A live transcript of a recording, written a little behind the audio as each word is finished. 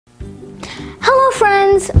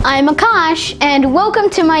friends, I'm Akash and welcome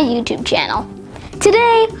to my YouTube channel.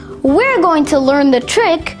 Today, we're going to learn the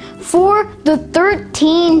trick for the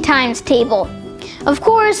 13 times table. Of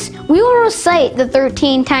course, we will recite the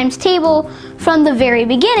 13 times table from the very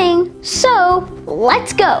beginning, so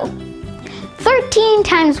let's go. 13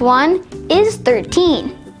 times 1 is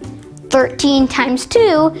 13. 13 times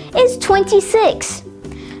 2 is 26.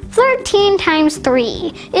 13 times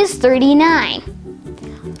 3 is 39.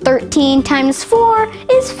 13 times 4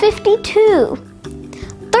 is 52.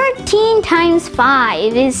 13 times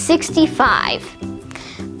 5 is 65.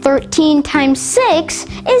 13 times 6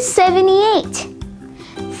 is 78.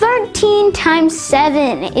 13 times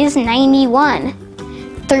 7 is 91.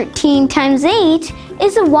 13 times 8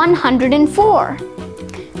 is 104.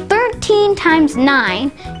 13 times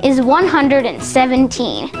 9 is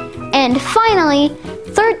 117. And finally,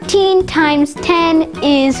 13 times 10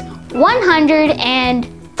 is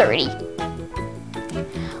 130.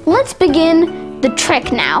 Let's begin the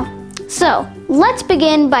trick now. So, let's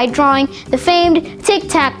begin by drawing the famed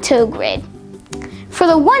tic-tac-toe grid. For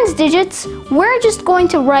the ones digits, we're just going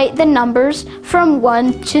to write the numbers from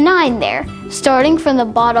 1 to 9 there, starting from the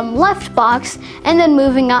bottom left box and then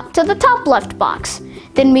moving up to the top left box.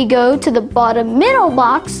 Then we go to the bottom middle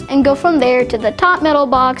box and go from there to the top middle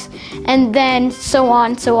box, and then so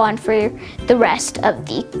on for the rest of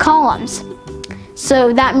the columns.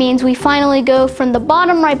 So that means we finally go from the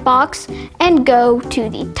bottom right box and go to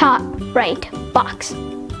the top right box.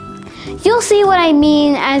 You'll see what I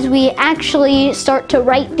mean as we actually start to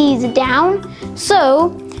write these down.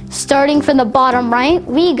 So, starting from the bottom right,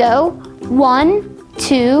 we go 1,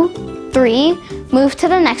 2, 3, move to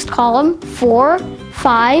the next column, 4,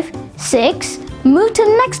 5, 6, move to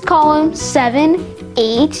the next column, 7,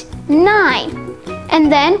 8, 9.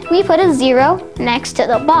 And then we put a 0 next to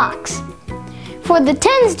the box. For the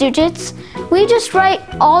tens digits, we just write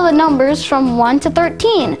all the numbers from 1 to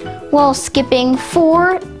 13 while skipping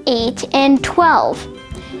 4, 8, and 12.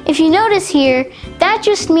 If you notice here, that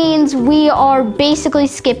just means we are basically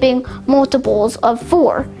skipping multiples of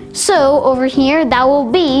 4. So over here, that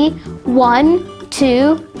will be 1,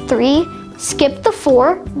 2, 3, skip the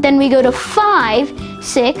 4, then we go to 5,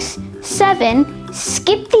 6, 7,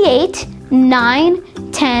 skip the 8,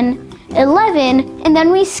 9, 10, 11, and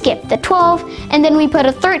then we skip the 12, and then we put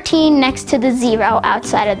a 13 next to the 0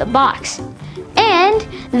 outside of the box. And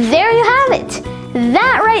there you have it!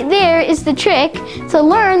 That right there is the trick to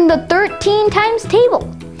learn the 13 times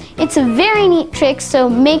table. It's a very neat trick, so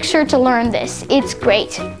make sure to learn this. It's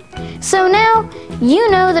great. So now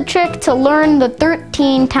you know the trick to learn the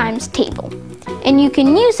 13 times table. And you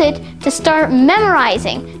can use it to start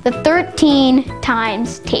memorizing the 13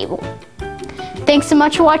 times table. Thanks so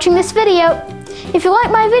much for watching this video. If you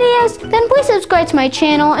like my videos, then please subscribe to my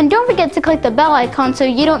channel and don't forget to click the bell icon so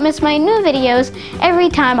you don't miss my new videos every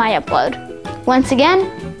time I upload. Once again,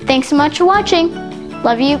 thanks so much for watching.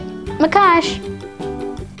 Love you, Akash.